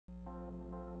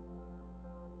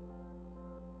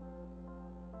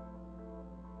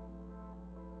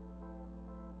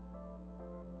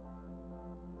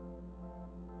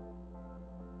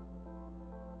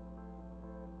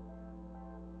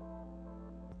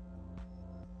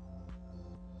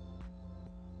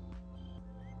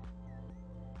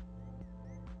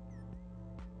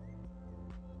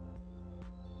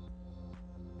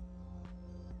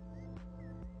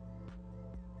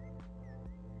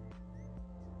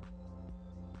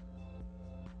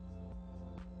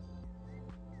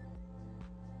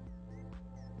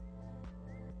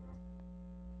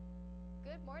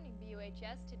Good morning,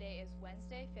 BUHS. Today is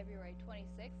Wednesday, February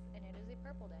 26th, and it is a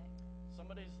purple day.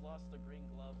 Somebody's lost a green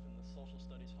glove in the social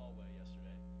studies hallway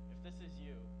yesterday. If this is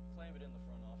you, claim it in the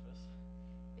front office.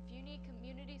 If you need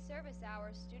community service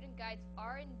hours, student guides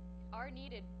are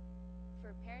needed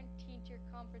for parent-teacher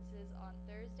conferences on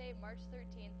Thursday, March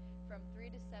 13th from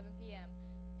 3 to 7 p.m.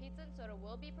 Pizza and soda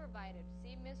will be provided.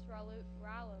 See Ms. Rallo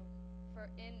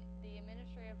in the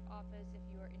administrative office if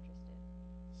you are interested.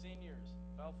 Seniors,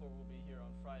 Balfour will be here on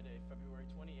Friday, February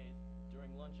 28th during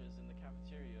lunches in the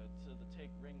cafeteria to take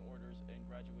ring orders and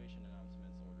graduation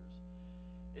announcements orders.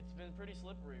 It's been pretty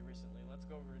slippery recently. Let's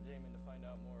go over to Damon to find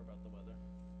out more about the weather.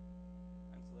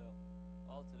 Thanks, Leo.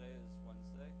 Well, today is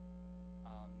Wednesday.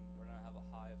 We're going to have a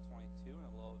high of 22 and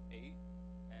a low of 8.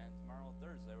 And tomorrow,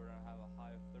 Thursday, we're going to have a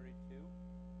high of 32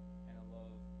 and a low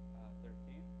of 13.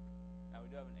 Now, we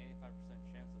do have an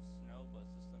 85% chance of snow, but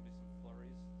it's just going to be some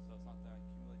flurries, so it's not going to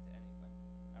accumulate to anything.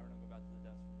 Now we're going to go back to the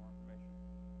desk for more information.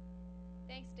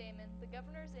 Thanks, Damon. The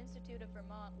Governor's Institute of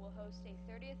Vermont will host a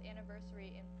 30th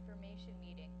anniversary information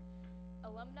meeting.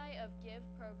 Alumni of GIVE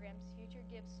programs, future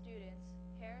GIVE students,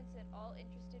 parents, and all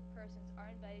interested persons are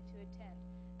invited to attend,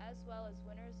 as well as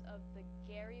winners of the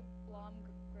Gary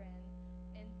Blomgren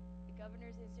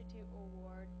Governor's Institute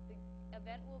Award. The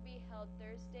event will be held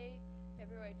Thursday,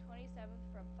 February 27th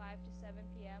from 5 to 7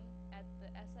 p.m. at the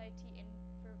SIT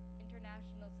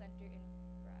International Center in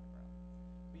Brattleboro.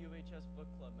 BUHS Book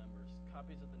Club members,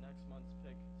 copies of the next month's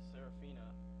pick, Serafina,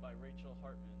 by Rachel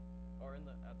Hartman, are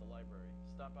at the library.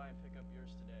 Stop by and pick up yours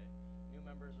today. New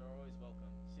members are always welcome.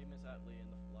 See Ms. Atley in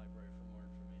the library for more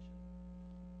information.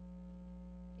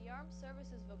 The Armed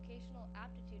Services Vocational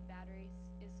Aptitude Batteries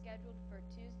is scheduled for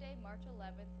Tuesday, March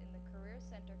 11th in the Career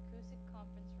Center Cusick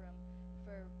Conference Room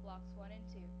for Blocks 1 and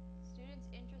 2. Students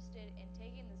interested in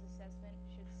taking this assessment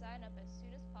should sign up as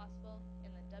soon as possible in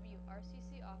the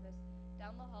WRCC office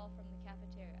down the hall from the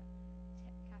cafeteria.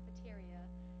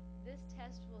 This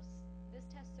test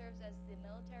serves as the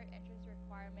military entrance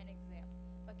requirement exam,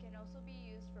 but can also be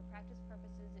used for practice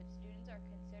purposes if students are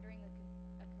considering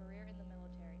a career in the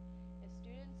military. If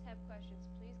students have questions,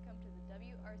 please come to the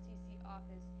WRCC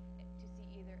office to see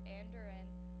either Ann Duran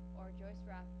or Joyce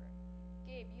Rathburn.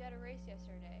 Gabe, you had a race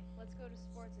yesterday. Let's go to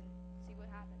sports and see what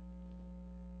happened.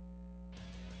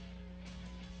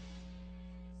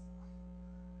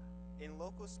 In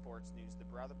local sports news, the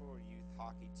Brattleboro youth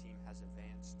hockey team has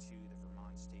advanced to the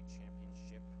Vermont State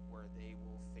Championship, where they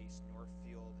will face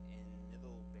Northfield in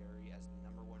Middlebury as the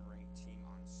 #1 ranked team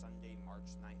on Sunday, March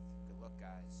 9th. Good luck,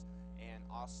 guys. And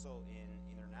also in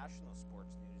international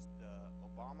sports news, the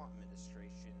Obama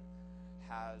administration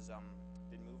has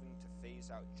been moving to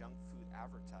phase out junk food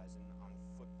advertising on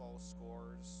football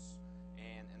scores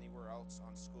and anywhere else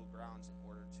on school grounds in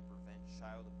order to prevent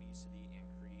child obesity and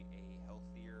create a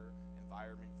healthier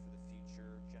environment for the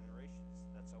future generations.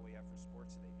 That's all we have for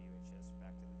sports today, BUHS.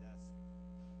 Back to the desk.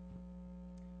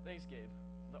 Thanks, Gabe.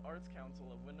 The Arts Council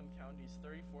of Windham County's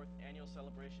 34th annual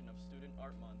celebration of Student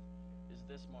Art Month is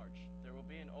this March. There will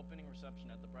be an opening reception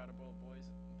at the Brattleboro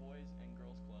Boys and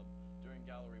Girls Club during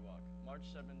Gallery Walk, March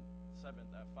 7th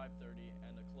at 5:30,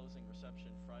 and a closing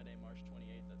reception Friday, March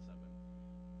 28th at 7.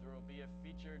 There will be a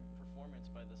featured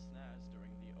performance by the SNAS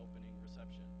during the opening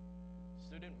reception.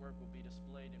 Student work will be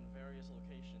displayed in various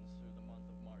locations through the month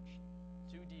of March.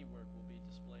 2D work will be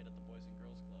displayed at the Boys and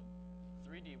Girls Club,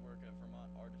 3D work at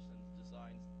Vermont Artisans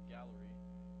Designs Gallery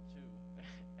 2,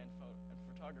 and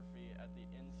photography at the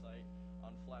Insight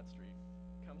on Flat Street.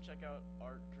 Come check out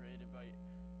art created by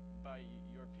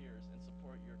your peers and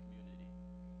support your community.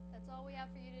 That's all we have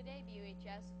for you today,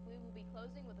 BUHS. We will be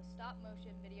closing with a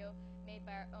stop-motion video made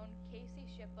by our own Casey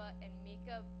Shippa and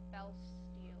Mika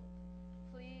Belsteele.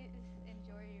 Please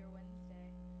enjoy your Wednesday.